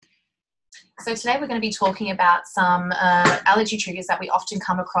So today we're going to be talking about some allergy triggers that we often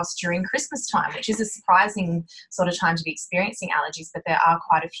come across during Christmas time, which is a surprising sort of time to be experiencing allergies, but there are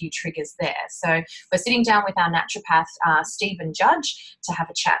quite a few triggers there. So we're sitting down with our naturopath, Stephen Judge, to have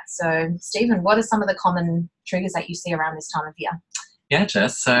a chat. So Stephen, what are some of the common triggers that you see around this time of year? Yeah,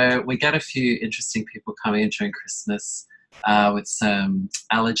 Jess. So we get a few interesting people coming in during Christmas with some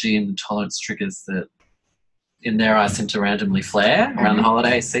allergy and intolerance triggers that in their eyes seem to randomly flare around the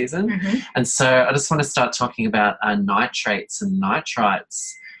holiday season. And so I just want to start talking about nitrates and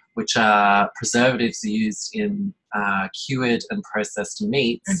nitrites, which are preservatives used in cured and processed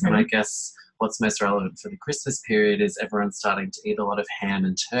meats. And I guess what's most relevant for the Christmas period is everyone's starting to eat a lot of ham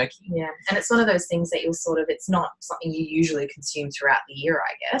and turkey. Yeah, and it's one of those things that it's not something you usually consume throughout the year,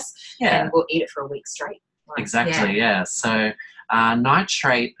 I guess. Yeah. And we'll eat it for a week straight. Exactly, yeah. So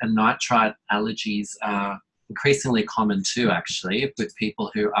nitrate and nitrite allergies are increasingly common too, actually, with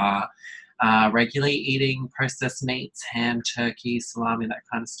people who are regularly eating processed meats, ham, turkey, salami, that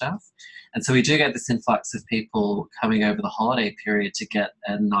kind of stuff. And so we do get this influx of people coming over the holiday period to get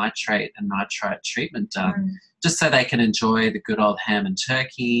a nitrate and nitrite treatment done, just so they can enjoy the good old ham and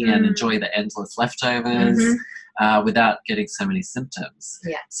turkey and enjoy the endless leftovers without getting so many symptoms.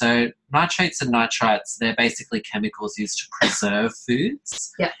 Yeah. So nitrates and nitrites, they're basically chemicals used to preserve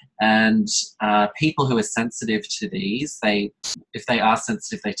foods. Yeah. And people who are sensitive to these, if they are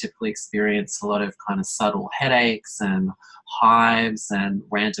sensitive, they typically experience a lot of kind of subtle headaches and hives and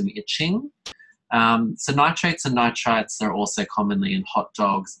random itching. So nitrates and nitrites are also commonly in hot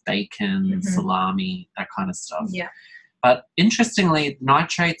dogs, bacon, salami, that kind of stuff. Yeah. But interestingly,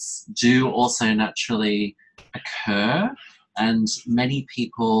 nitrates do also naturally occur, and many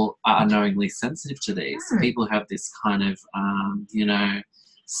people are unknowingly sensitive to these. People have this kind of,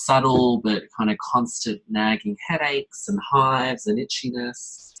 subtle but kind of constant nagging headaches and hives and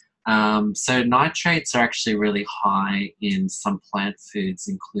itchiness. So nitrates are actually really high in some plant foods,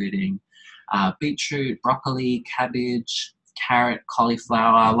 including beetroot, broccoli, cabbage, carrot,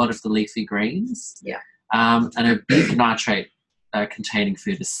 cauliflower, a lot of the leafy greens. Yeah. And a big nitrate containing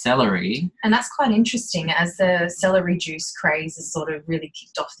food is celery. And that's quite interesting, as the celery juice craze has sort of really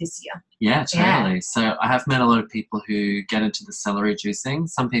kicked off this year. Yeah, totally. Yeah. So I have met a lot of people who get into the celery juicing.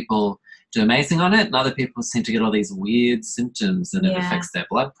 Some people do amazing on it, and other people seem to get all these weird symptoms, and it affects their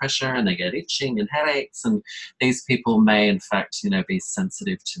blood pressure, and they get itching and headaches. And these people may, in fact, be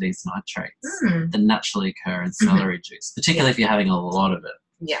sensitive to these nitrates that naturally occur in celery juice, particularly if you're having a lot of it.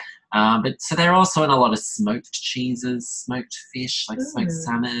 Yeah. But so they're also in a lot of smoked cheeses, smoked fish, like smoked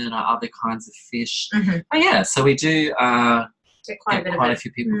salmon or other kinds of fish. But yeah, so we do get quite a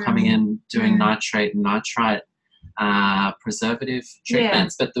few people coming in doing nitrate and nitrite preservative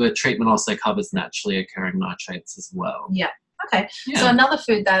treatments, but the treatment also covers naturally occurring nitrates as well. Yeah. Okay. Yeah. So another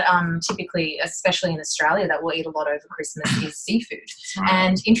food that typically, especially in Australia, that we'll eat a lot over Christmas is seafood. Right.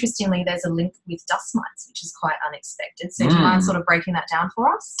 And interestingly, there's a link with dust mites, which is quite unexpected. So do you mind sort of breaking that down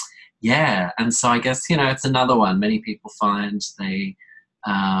for us? Yeah. And so I guess, it's another one. Many people find they,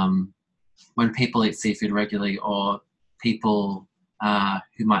 when people eat seafood regularly, or people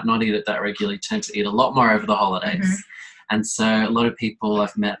who might not eat it that regularly tend to eat a lot more over the holidays. And so a lot of people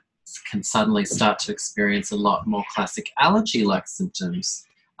I've met can suddenly start to experience a lot more classic allergy-like symptoms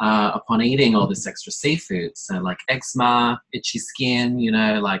upon eating all this extra seafood. So like eczema, itchy skin,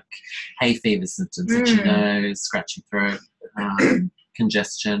 like hay fever symptoms, itchy nose, scratchy throat,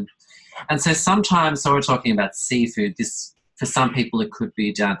 congestion. And so sometimes, so we're talking about seafood, this, for some people, it could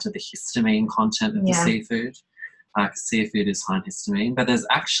be down to the histamine content of the seafood, because seafood is high in histamine. But there's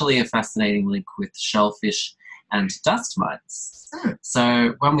actually a fascinating link with shellfish and dust mites.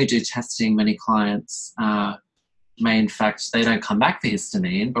 So when we do testing, many clients may, in fact, they don't come back for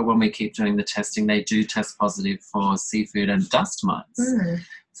histamine, but when we keep doing the testing, they do test positive for seafood and dust mites.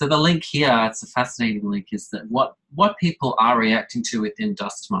 So the link here, it's a fascinating link, is that what people are reacting to within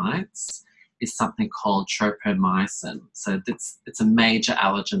dust mites is something called tropomycin. So it's a major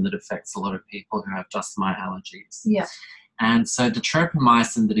allergen that affects a lot of people who have dust mite allergies. Yeah. And so the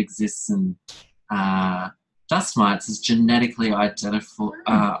tropomycin that exists in dust mites is genetically identical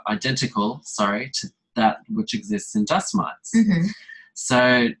to that which exists in dust mites.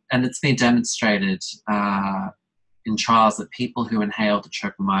 So, and it's been demonstrated in trials that people who inhale the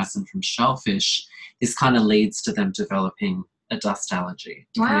tropomycin from shellfish, this kind of leads to them developing a dust allergy,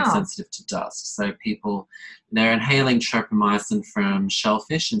 really Wow. sensitive to dust. So people, they're inhaling tropomycin from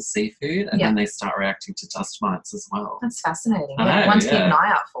shellfish and seafood, and Yeah. then they start reacting to dust mites as well. That's fascinating. I Yeah, know, one to keep an yeah.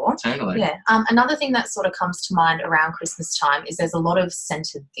 eye out for. Totally. Yeah. Another thing that sort of comes to mind around Christmas time is there's a lot of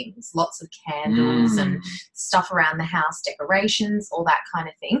scented things, lots of candles and stuff around the house, decorations, all that kind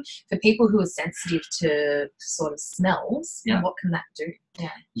of thing. For people who are sensitive to sort of smells, Yeah. what can that do?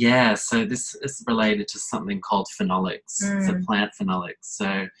 Yeah, so this is related to something called phenolics, so plant phenolics,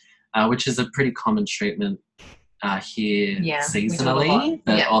 so which is a pretty common treatment here seasonally,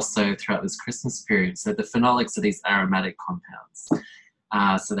 but also throughout this Christmas period. So the phenolics are these aromatic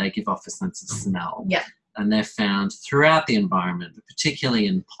compounds, so they give off a sense of smell. Yeah. And they're found throughout the environment, but particularly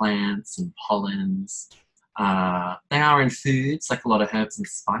in plants and pollens. They are in foods, like a lot of herbs and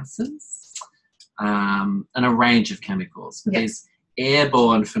spices, and a range of chemicals. But these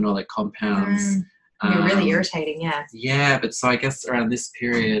airborne phenolic compounds They're really irritating, yeah. Yeah, but so I guess around this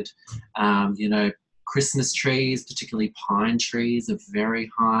period, Christmas trees, particularly pine trees, are very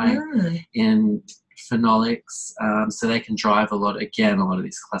high in phenolics, so they can drive a lot of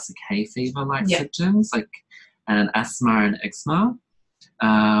these classic hay fever-like symptoms, and asthma and eczema,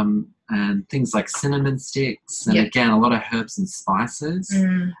 and things like cinnamon sticks, and again, a lot of herbs and spices,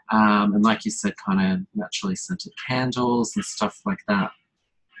 and like you said, kind of naturally scented candles and stuff like that.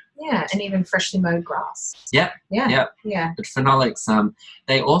 Yeah, and even freshly mowed grass. Yep. Yeah. But phenolics,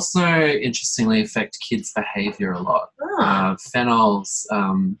 they also interestingly affect kids' behaviour a lot. Phenols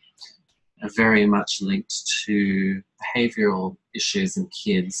are very much linked to behavioural issues in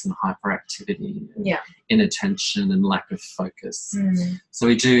kids and hyperactivity, and inattention and lack of focus.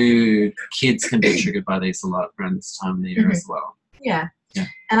 So kids can be triggered by these a lot around this time of the year as well. Yeah.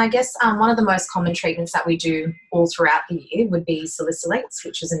 And I guess one of the most common treatments that we do all throughout the year would be salicylates,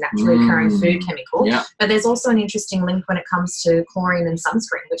 which is a naturally occurring food chemical. But there's also an interesting link when it comes to chlorine and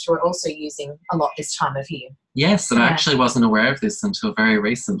sunscreen, which we're also using a lot this time of year. Yes, and I actually wasn't aware of this until very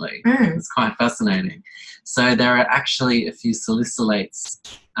recently. It's quite fascinating. So there are actually a few salicylates.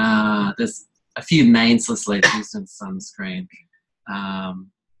 There's a few main salicylates used in sunscreen.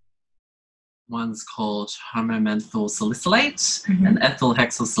 One's called homomethyl salicylate and ethyl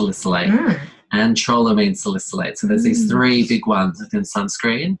hexyl salicylate and trolamine salicylate. So there's these three big ones within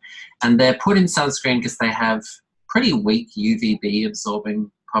sunscreen, and they're put in sunscreen because they have pretty weak UVB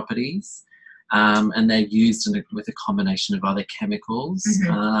absorbing properties, and they're used with a combination of other chemicals.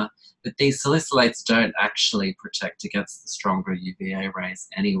 But these salicylates don't actually protect against the stronger UVA rays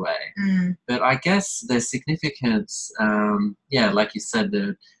anyway. But I guess their significance, like you said,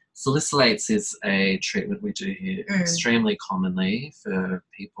 the salicylates is a treatment we do here extremely commonly for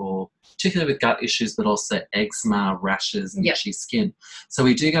people, particularly with gut issues, but also eczema, rashes, itchy skin. So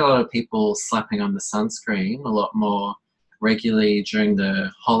we do get a lot of people slapping on the sunscreen a lot more regularly during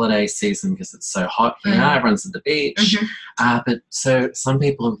the holiday season because it's so hot here. Everyone's at the beach. But so some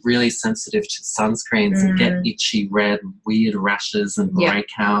people are really sensitive to sunscreens and get itchy, red, weird rashes and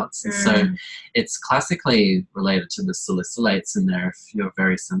breakouts. And so it's classically related to the salicylates in there if you're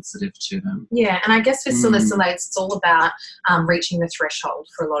very sensitive to them. Yeah, and I guess with salicylates, it's all about reaching the threshold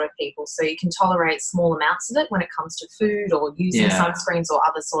for a lot of people. So you can tolerate small amounts of it when it comes to food or using sunscreens or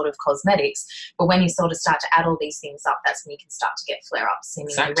other sort of cosmetics. But when you sort of start to add all these things up, that's when you can start to get flare-ups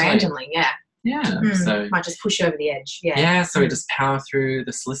seemingly randomly. So might just push you over the edge. So we just power through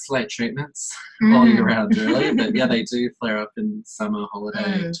the salicylate treatments all year round, really. But they do flare up in summer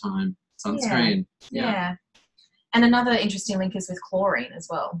holiday time sunscreen. And another interesting link is with chlorine as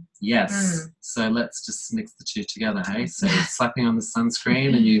well. Yes. So let's just mix the two together, hey? So slapping on the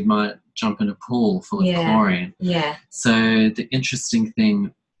sunscreen and you might jump in a pool full of chlorine. So the interesting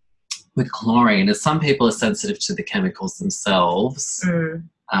thing with chlorine is some people are sensitive to the chemicals themselves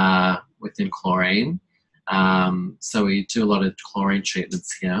within chlorine. So we do a lot of chlorine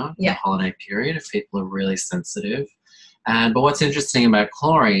treatments here in the holiday period if people are really sensitive. But what's interesting about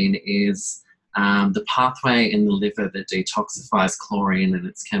chlorine is the pathway in the liver that detoxifies chlorine and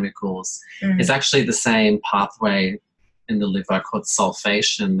its chemicals is actually the same pathway in the liver called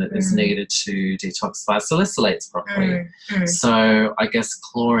sulfation that is needed to detoxify salicylates properly. So I guess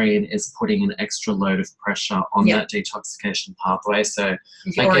chlorine is putting an extra load of pressure on that detoxification pathway. So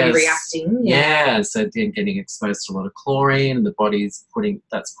you're already reacting. So then getting exposed to a lot of chlorine and the body's putting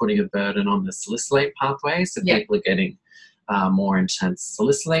a burden on the salicylate pathway. So people are getting more intense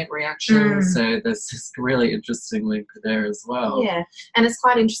salicylate reactions. So there's this really interesting link there as well. Yeah, and it's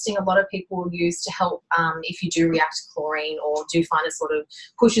quite interesting. A lot of people use to help if you do react to chlorine or do find it sort of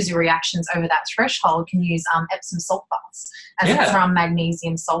pushes your reactions over that threshold, can use Epsom salt baths. As it's from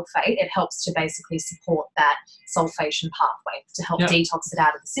magnesium sulfate, it helps to basically support that sulfation pathway to help detox it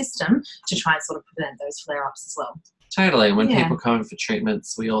out of the system to try and sort of prevent those flare-ups as well. Totally. When people come in for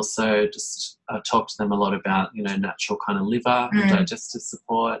treatments, we also just talk to them a lot about, natural kind of liver and digestive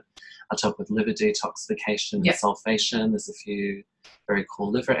support. I talk with liver detoxification and sulfation. There's a few very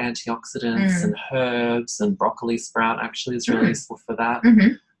cool liver antioxidants and herbs, and broccoli sprout actually is really useful for that.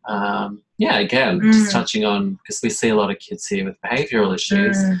 Just touching on, because we see a lot of kids here with behavioural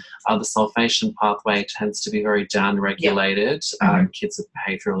issues, the sulfation pathway tends to be very down-regulated. Kids with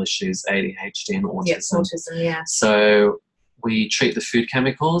behavioural issues, ADHD and autism. So we treat the food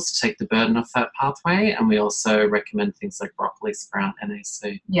chemicals to take the burden off that pathway, and we also recommend things like broccoli sprout,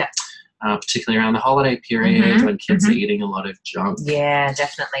 NAC. Particularly around the holiday period when kids are eating a lot of junk. Yeah,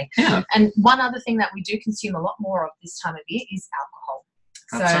 definitely. Yeah. And one other thing that we do consume a lot more of this time of year is alcohol.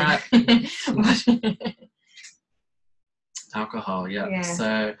 That's right. Alcohol,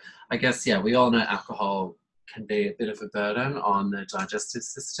 So I guess, we all know alcohol can be a bit of a burden on the digestive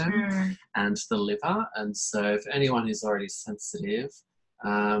system and the liver. And so for anyone who's already sensitive,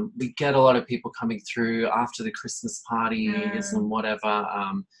 we get a lot of people coming through after the Christmas parties and whatever,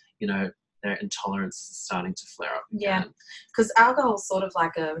 their intolerance is starting to flare up again. Yeah, because alcohol is sort of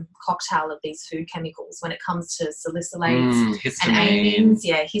like a cocktail of these food chemicals when it comes to salicylates and amines.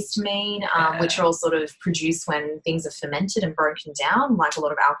 Histamine, which are all sort of produced when things are fermented and broken down, like a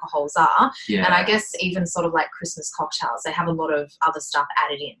lot of alcohols are. And I guess even sort of like Christmas cocktails, they have a lot of other stuff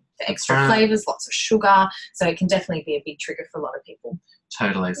added in for extra flavours, lots of sugar. So it can definitely be a big trigger for a lot of people.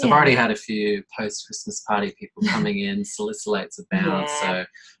 Totally. So I've already had a few post-Christmas party people coming in, salicylates abound. So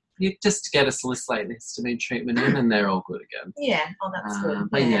you just get a salicylate and histamine treatment in and they're all good again. Yeah, that's good.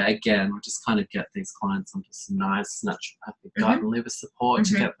 But again, we just kind of get these clients onto some nice naturopathic gut and liver support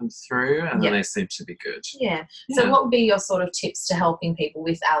to get them through, and then they seem to be good. Yeah. So what would be your sort of tips to helping people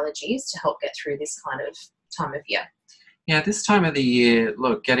with allergies to help get through this kind of time of year? Yeah, this time of the year,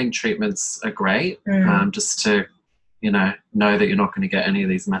 look, getting treatments are great, just to, know that you're not going to get any of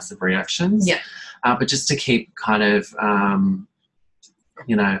these massive reactions. Yeah. But just to keep kind of,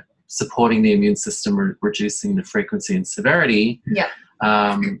 supporting the immune system, reducing the frequency and severity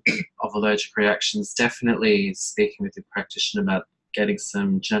of allergic reactions, definitely speaking with your practitioner about getting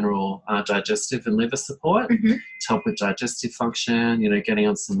some general digestive and liver support to help with digestive function, getting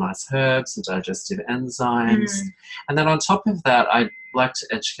on some nice herbs and digestive enzymes. And then on top of that, I like to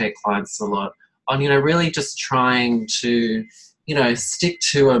educate clients a lot on, really just trying to stick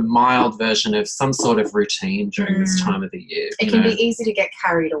to a mild version of some sort of routine during this time of the year. It can be easy to get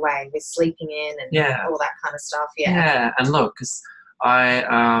carried away with sleeping in and all that kind of stuff. Yeah, and look, because I,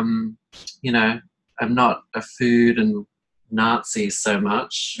 am not a food and Nazi so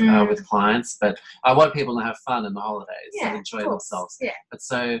much with clients, but I want people to have fun in the holidays and enjoy themselves. Yeah. But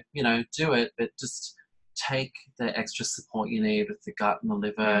so, do it, but just take the extra support you need with the gut and the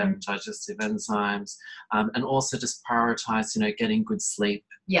liver and digestive enzymes, and also just prioritize, getting good sleep,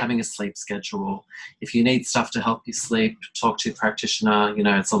 having a sleep schedule. If you need stuff to help you sleep, talk to your practitioner.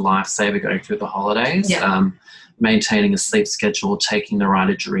 It's a lifesaver going through the holidays. Maintaining a sleep schedule, taking the right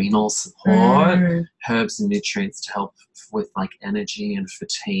adrenal support, herbs and nutrients to help with like energy and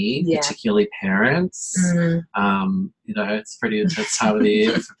fatigue, particularly parents. It's pretty intense time of the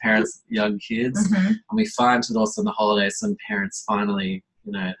year for parents with young kids. And we find that also in the holidays, some parents finally,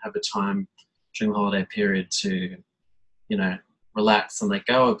 have a time during the holiday period to, relax and let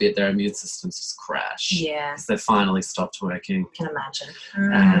go a bit. Their immune systems just crash. Yeah. Because they've finally stopped working. Can imagine.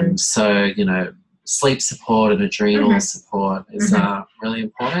 And so, sleep support and adrenal support is really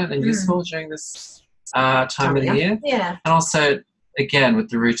important and useful during this time of the year. Yeah. And also, again, with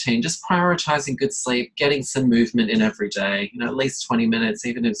the routine, just prioritizing good sleep, getting some movement in every day, at least 20 minutes,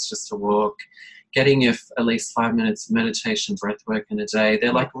 even if it's just a walk, getting at least 5 minutes of meditation, breath work in a day.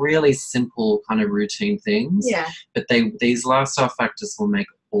 They're like really simple kind of routine things. Yeah. But these lifestyle factors will make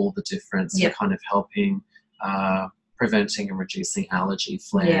all the difference in kind of helping preventing and reducing allergy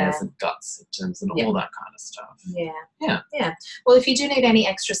flares and gut symptoms and all that kind of stuff. Yeah. Well, if you do need any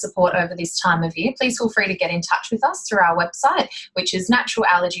extra support over this time of year, please feel free to get in touch with us through our website, which is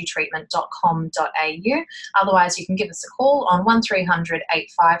naturalallergytreatment.com.au. Otherwise, you can give us a call on 1300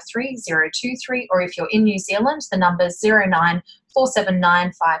 853 023, or if you're in New Zealand, the number's 09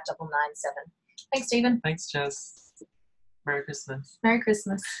 479 5997. Thanks, Stephen. Thanks, Jess. Merry Christmas. Merry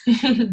Christmas.